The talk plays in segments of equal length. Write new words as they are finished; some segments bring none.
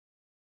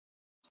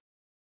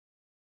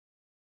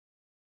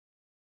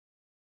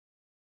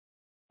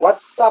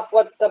What's up,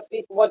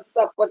 people? What's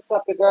up,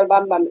 your girl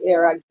Bam Bam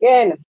here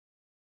again.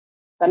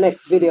 The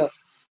next video.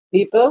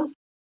 People,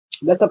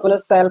 bless up on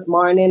yourself,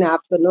 morning,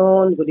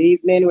 afternoon, good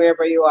evening,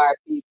 wherever you are,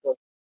 people.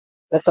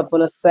 Bless up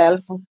on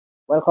yourself.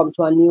 Welcome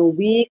to a new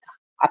week.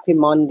 Happy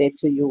Monday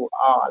to you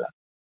all.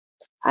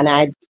 And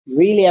I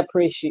really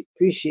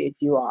appreciate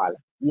you all.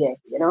 Yeah,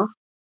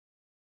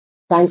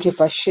 Thank you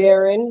for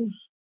sharing.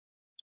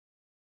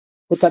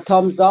 Put a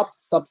thumbs up,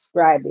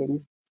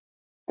 subscribing.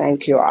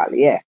 Thank you all.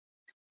 Yeah.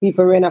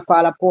 People rain a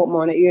fall a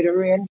Portmore and hear the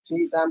rain.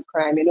 Jeez, I'm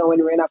crying.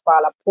 When rain a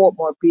fall a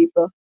Portmore,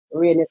 people,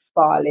 rain is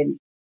falling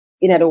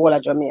in the whole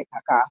of Jamaica.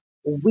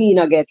 We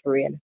not get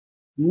rain.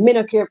 Me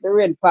no care if the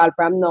rain fall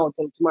from now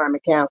till tomorrow. Me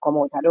can't come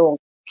out. I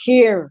don't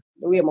care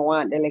the way I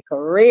want the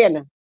little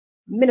rain.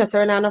 Me no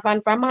turn on no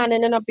fan from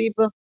morning,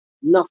 people.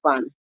 No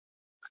fan.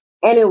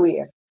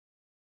 Anyway,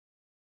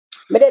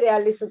 me did I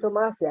listen to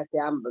Marcy at the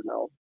Amber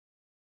now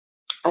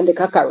and the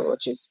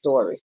cockroaches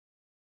story.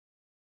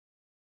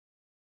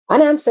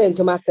 And I'm saying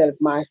to myself,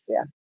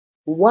 Marcia,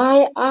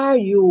 why are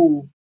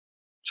you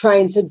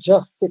trying to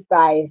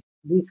justify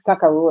these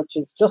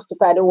cockroaches,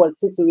 justify the whole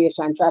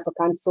situation, try to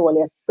console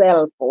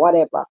yourself or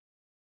whatever?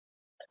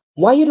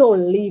 Why you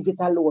don't leave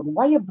it alone?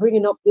 Why you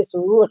bringing up this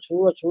roach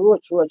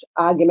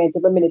argument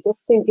every minute? You're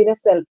sinking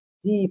yourself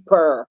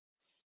deeper.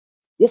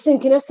 You're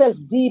sinking yourself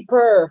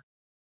deeper.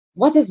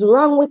 What is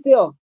wrong with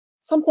you?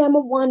 Sometimes I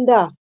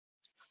wonder.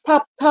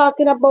 Stop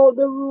talking about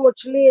the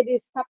roach,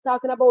 ladies. Stop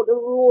talking about the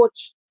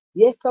roach.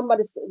 Yes,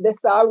 they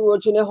saw a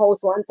roach in the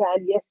house one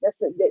time. Yes,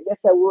 there's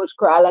a roach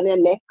crawl on your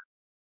neck.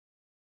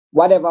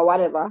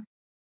 Whatever.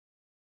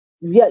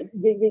 Yeah,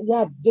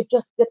 you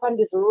just depend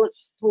this roach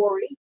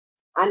story,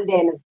 and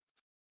then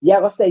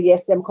you're gonna say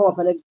yes, them come up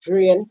in the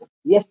drain.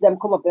 Yes, them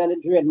come up in the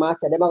drain,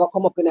 master. Them are gonna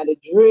come up in the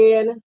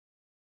drain.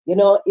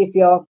 If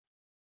you're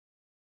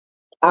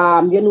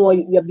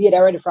you're being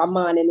already from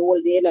morning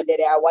all day,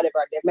 day or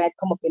whatever, they might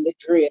come up in the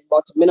drain,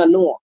 but me not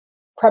know.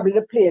 Probably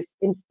the place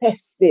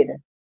infested.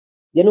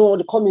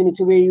 The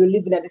community where you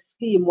live in the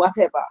scheme,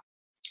 whatever,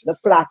 the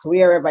flat,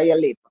 wherever you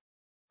live.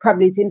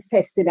 Probably it's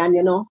infested and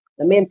the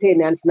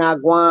maintenance now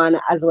go on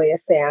as what you're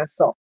saying.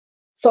 So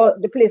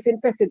the place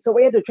infested. So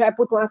what you do, try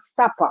put one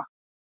stopper,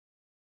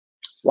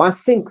 one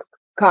sink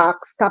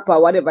caulk stopper,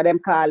 whatever them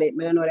call it.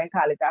 I don't know they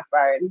call it a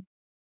foreign.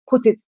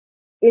 Put it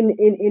in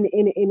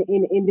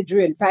the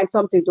drain. Find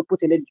something to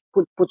put in it,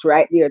 put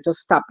right there to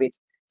stop it.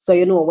 So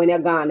when you're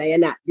gone and you're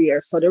not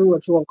there. So the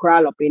roach won't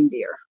crawl up in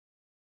there.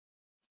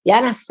 You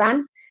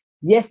understand?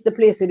 Yes, the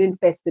place is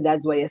infested,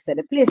 that's what you said.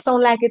 The place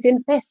sound like it's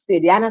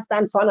infested. You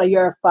understand? So I know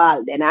your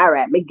fault then. All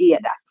right, me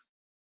give that.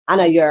 I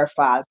know your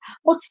fault.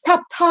 But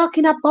stop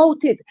talking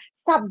about it.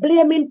 Stop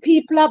blaming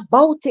people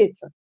about it.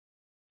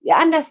 You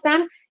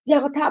understand? You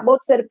have to talk about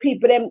the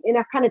people them in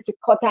a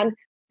Connecticut and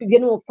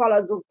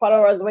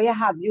followers where you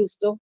have used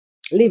to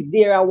live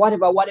there or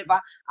whatever,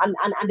 and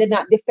they're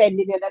not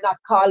defending you, they're not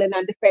calling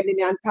and defending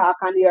you and talk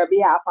on your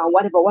behalf and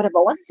whatever.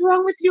 What's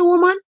wrong with you,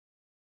 woman?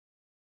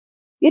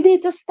 You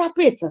need to stop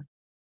it.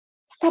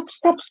 Stop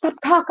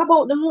talk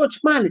about the roach,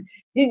 man.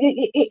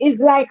 It's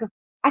like,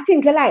 I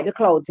think you like the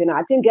clouds,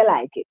 I think you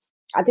like it.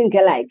 I think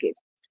you like it.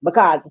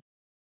 Because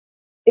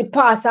it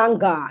passed and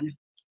gone.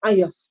 And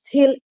you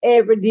still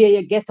every day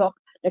you get up,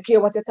 you care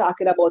what you're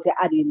talking about, you're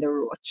adding the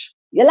roach.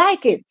 You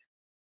like it.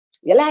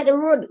 You like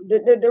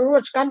the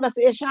roach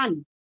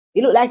conversation.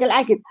 You look like you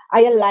like it.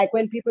 I like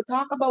when people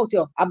talk about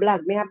you. I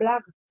blog, me a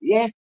blog.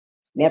 Yeah.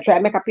 Me I try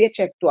make a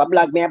paycheck to a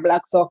blog, me a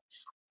blog. So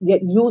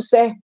you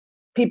say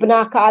people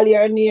not call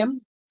your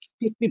name.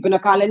 People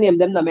not call your name,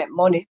 them not make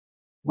money.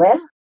 Well,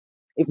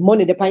 if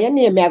money depend on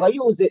your name, me I go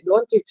use it,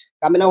 don't it?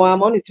 I mean I want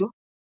money too.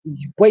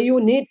 What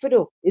you need for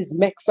do is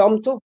make some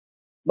too.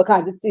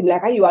 Because it seems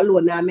like you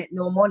alone now make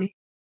no money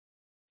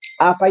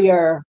after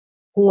your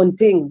own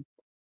thing.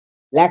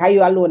 Like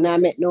you alone now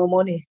make no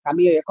money. Come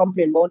here, you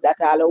complain about that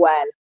all the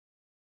while.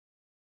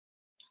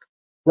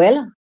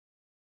 Well,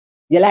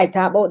 you like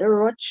talk about the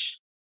roach?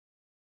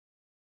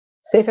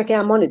 Say if you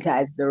can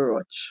monetize the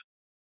roach.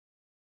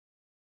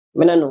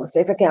 I don't know.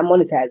 Say if you can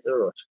monetize the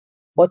roach.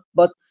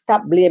 But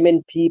stop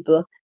blaming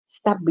people.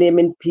 Stop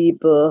blaming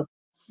people.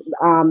 So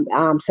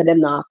them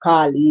not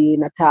call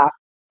in, attack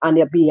on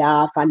their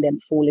behalf and them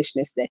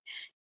foolishness there.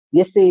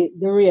 You see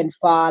the rain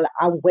fall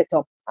and wet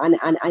up and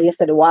you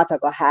see the water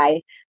go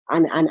high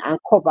and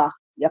cover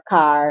your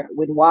car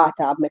with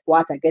water, make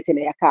water get in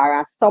your car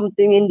and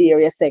something in there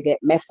you say get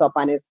messed up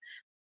and it's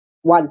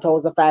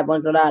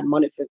 1,500 and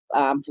money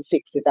to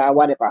fix it or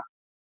whatever,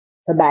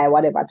 to buy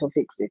whatever to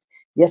fix it.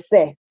 You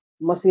say,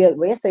 when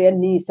you say your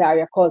niece or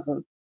your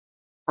cousin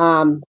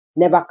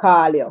never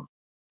call you.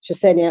 She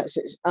said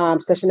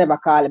so she never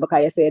call you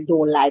because you say you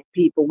don't like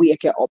people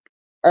wake you up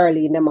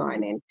early in the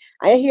morning.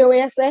 And you hear what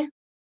you say?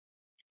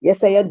 You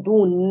say you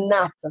do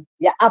not.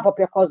 You have up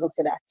your cousin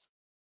for that.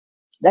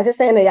 That's the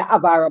saying that you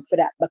have her up for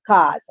that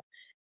because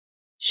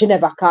she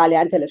never call you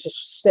until she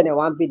send you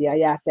one video.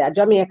 You say, a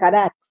Jamaica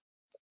that.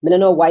 I don't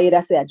know why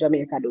you say a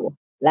Jamaica do.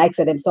 Like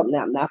say them something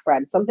I'm not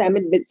friends. Sometimes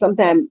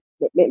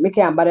me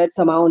can't bother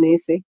somehow, you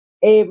see.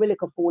 Every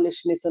little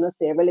foolishness, you know,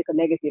 say every little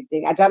negative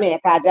thing. A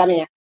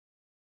Jamaica.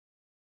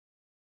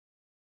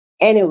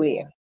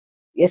 Anyway,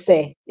 you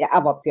say you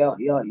have up your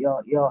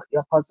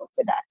hustle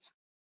for that.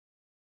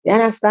 You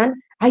understand?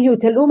 And you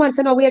tell woman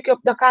say no wake you up,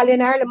 no call you in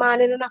the early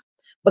morning, you know.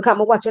 Because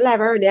I watch your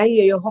live early, I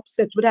hear you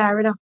upset with her,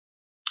 you know.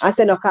 I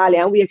say no call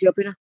you and wake you up,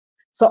 you know.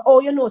 So oh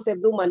you know say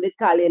the woman did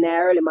call you in the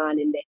early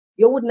morning there.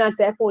 You wouldn't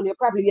answer your phone, you'd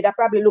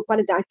probably look on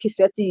it and kiss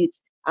your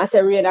teeth and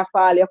say rain a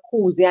fall, you're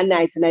cozy and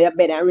nice in your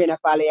bed and rain a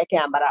fall, you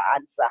can't bother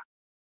answer.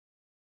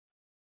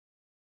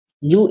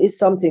 You is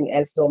something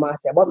else though,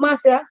 Marcia. But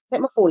Marcia, take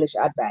my foolish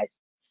advice.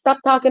 Stop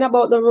talking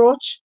about the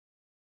roach.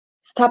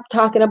 Stop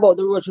talking about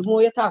the roach. The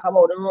more you talk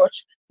about the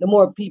roach, the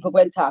more people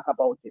going to talk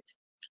about it.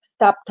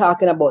 Stop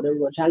talking about the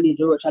roach and leave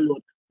the roach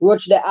alone.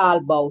 Roach they all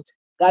about.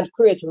 God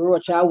create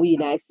roach and we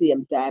at the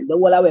same time. The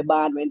whole of we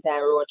born when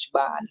time roach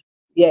born.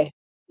 Yeah.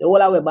 The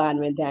whole of we born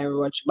when time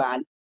roach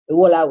born. The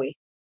whole of we.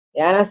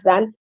 You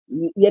understand?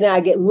 You know, I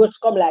get roach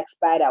come like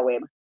spider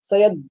web. So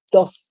you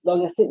dust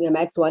down, you sit in your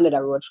mic so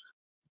another roach.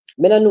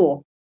 Me don't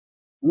know.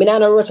 Me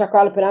not know roach a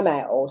crawl up in my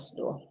house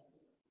though.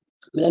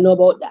 Me don't know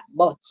about that.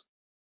 But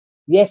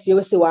yes, you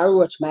will see one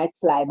roach might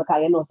fly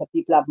because you know some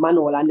people have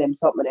manhole and them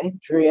something they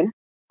drain.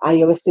 And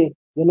you will see,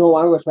 you know,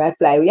 one roach might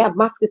fly. We have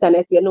mosquito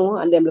net, you know,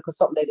 and them look at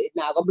something that it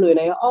now go blow in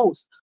your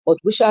house. But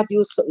we should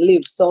you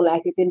live so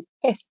like it's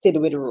infested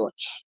with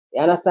roach.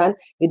 You understand?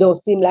 It don't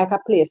seem like a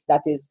place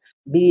that is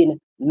being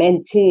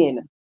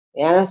maintained.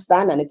 You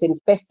understand? And it's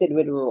infested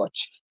with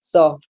roach.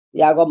 So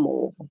you are gonna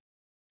move.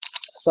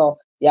 So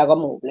you're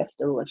gonna move left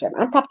the roach. And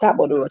tap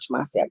about the roach,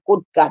 man. Say, good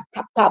God,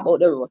 tap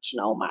about the roach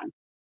now, man.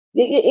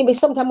 It be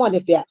sometimes wonder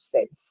if you have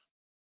sense.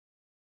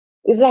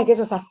 It's like you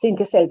just a sink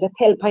yourself. You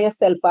tell by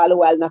yourself all the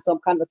while in some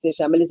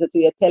conversation. I listen to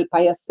you tell by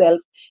yourself,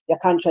 you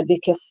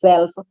contradict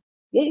yourself.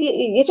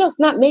 You're just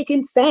not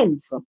making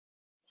sense.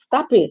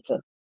 Stop it.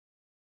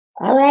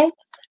 All right?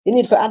 You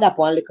need to add up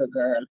one little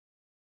girl.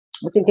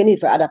 I think you need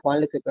to add up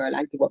one little girl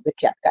and give up the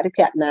cat. Because the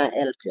cat now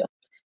help you.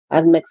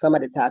 And make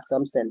somebody talk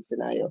some sense in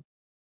you.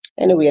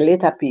 Anyway,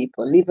 later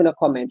people, leave in a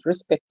comment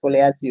respectfully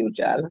as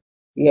usual.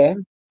 Yeah?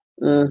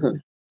 Mm-hmm.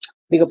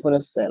 Big up on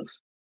yourself.